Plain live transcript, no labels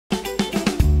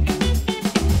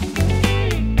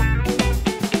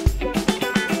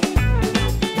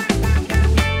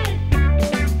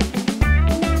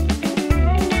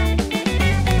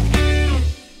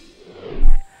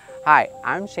Hi,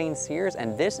 I'm Shane Sears,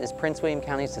 and this is Prince William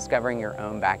County's Discovering Your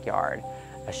Own Backyard,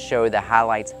 a show that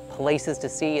highlights places to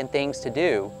see and things to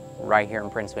do right here in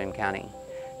Prince William County.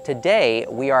 Today,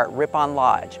 we are at Rippon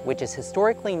Lodge, which is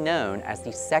historically known as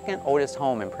the second oldest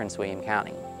home in Prince William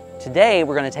County. Today,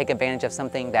 we're going to take advantage of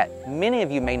something that many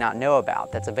of you may not know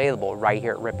about that's available right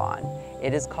here at Rippon.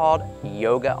 It is called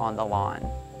Yoga on the Lawn.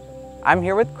 I'm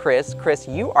here with Chris. Chris,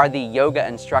 you are the yoga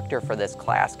instructor for this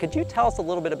class. Could you tell us a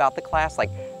little bit about the class, like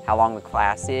how long the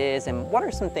class is and what are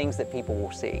some things that people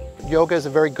will see? Yoga is a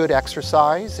very good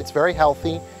exercise. It's very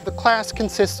healthy. The class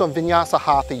consists of Vinyasa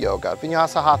Hatha Yoga.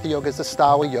 Vinyasa Hatha Yoga is a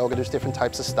style of yoga. There's different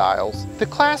types of styles. The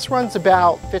class runs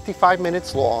about 55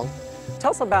 minutes long.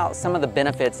 Tell us about some of the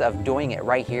benefits of doing it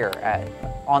right here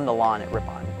on the lawn at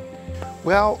Rippon.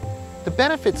 Well, the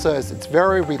benefits is it's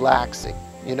very relaxing.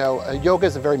 You know, yoga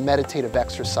is a very meditative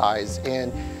exercise,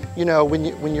 and you know,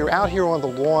 when you're out here on the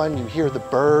lawn, you hear the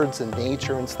birds and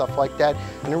nature and stuff like that,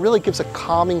 and it really gives a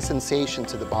calming sensation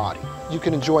to the body. You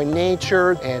can enjoy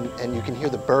nature and you can hear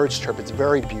the birds chirp. It's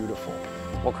very beautiful.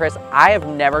 Well, Chris, I have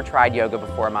never tried yoga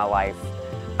before in my life.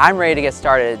 I'm ready to get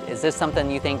started. Is this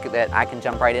something you think that I can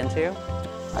jump right into?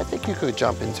 I think you could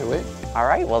jump into it. All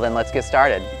right, well then let's get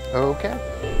started. Okay.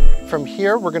 From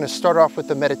here, we're going to start off with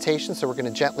the meditation, so we're going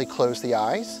to gently close the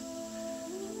eyes.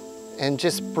 And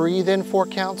just breathe in 4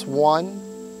 counts.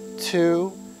 1,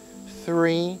 2,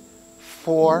 3,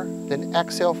 4. Then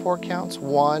exhale 4 counts.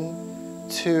 1,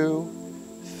 2,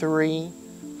 3,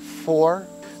 4.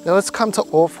 Now let's come to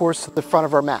all fours to the front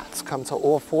of our mats. Come to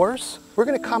all fours. We're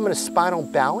going to come in a spinal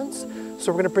balance.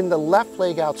 So we're going to bring the left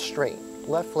leg out straight.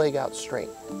 Left leg out straight.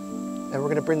 And we're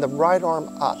going to bring the right arm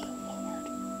up.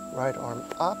 Right arm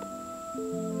up.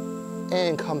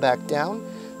 And come back down.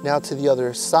 Now to the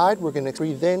other side, we're going to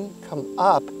breathe in, come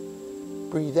up,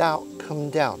 breathe out, come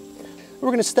down. We're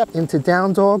going to step into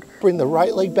down dog, bring the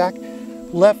right leg back,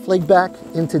 left leg back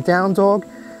into down dog,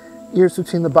 ears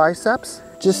between the biceps.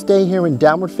 Just stay here in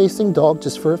downward facing dog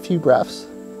just for a few breaths.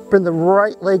 Bring the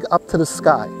right leg up to the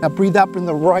sky. Now breathe out, bring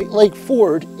the right leg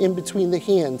forward in between the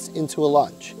hands into a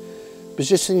lunge.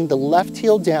 Positioning the left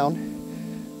heel down,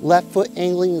 left foot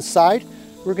angling inside.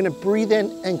 We're going to breathe in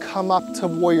and come up to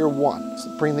Warrior One. So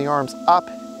bring the arms up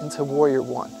into Warrior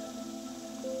One.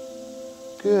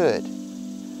 Good.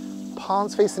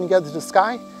 Palms facing together to the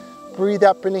sky. Breathe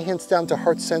out, bring the hands down to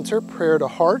heart center, prayer to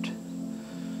heart.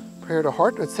 Prayer to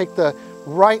heart. Let's take the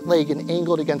right leg and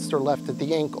angle it against our left at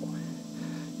the ankle.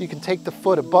 You can take the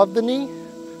foot above the knee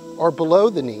or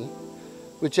below the knee,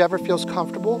 whichever feels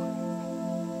comfortable.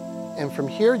 And from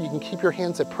here, you can keep your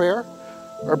hands at prayer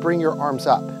or bring your arms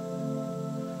up.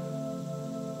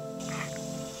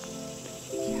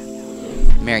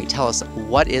 Mary, tell us,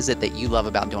 what is it that you love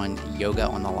about doing yoga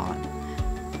on the lawn?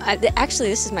 Actually,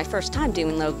 this is my first time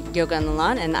doing yoga on the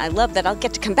lawn, and I love that I'll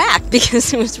get to come back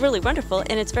because it was really wonderful,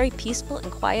 and it's very peaceful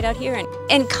and quiet out here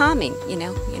and calming, you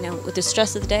know, with the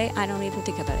stress of the day, I don't even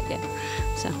think about it yet.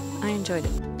 So I enjoyed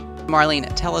it. Marlene,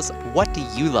 tell us, what do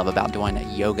you love about doing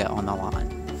yoga on the lawn?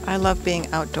 I love being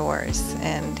outdoors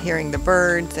and hearing the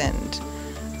birds and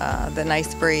the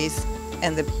nice breeze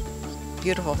and the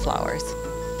beautiful flowers.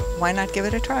 Why not give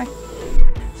it a try?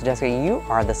 So Jessica, you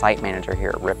are the site manager here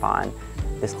at Rippon.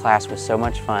 This class was so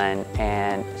much fun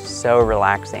and so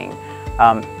relaxing.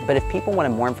 But if people wanted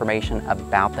more information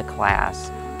about the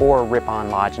class or Rippon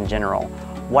Lodge in general,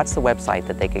 what's the website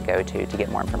that they could go to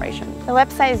get more information? The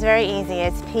website is very easy.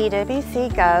 It's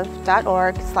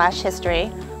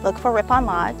pwcgov.org/history. Look for Rippon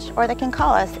Lodge, or they can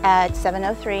call us at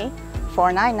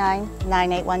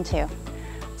 703-499-9812.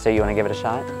 So you want to give it a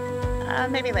shot?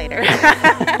 Maybe later.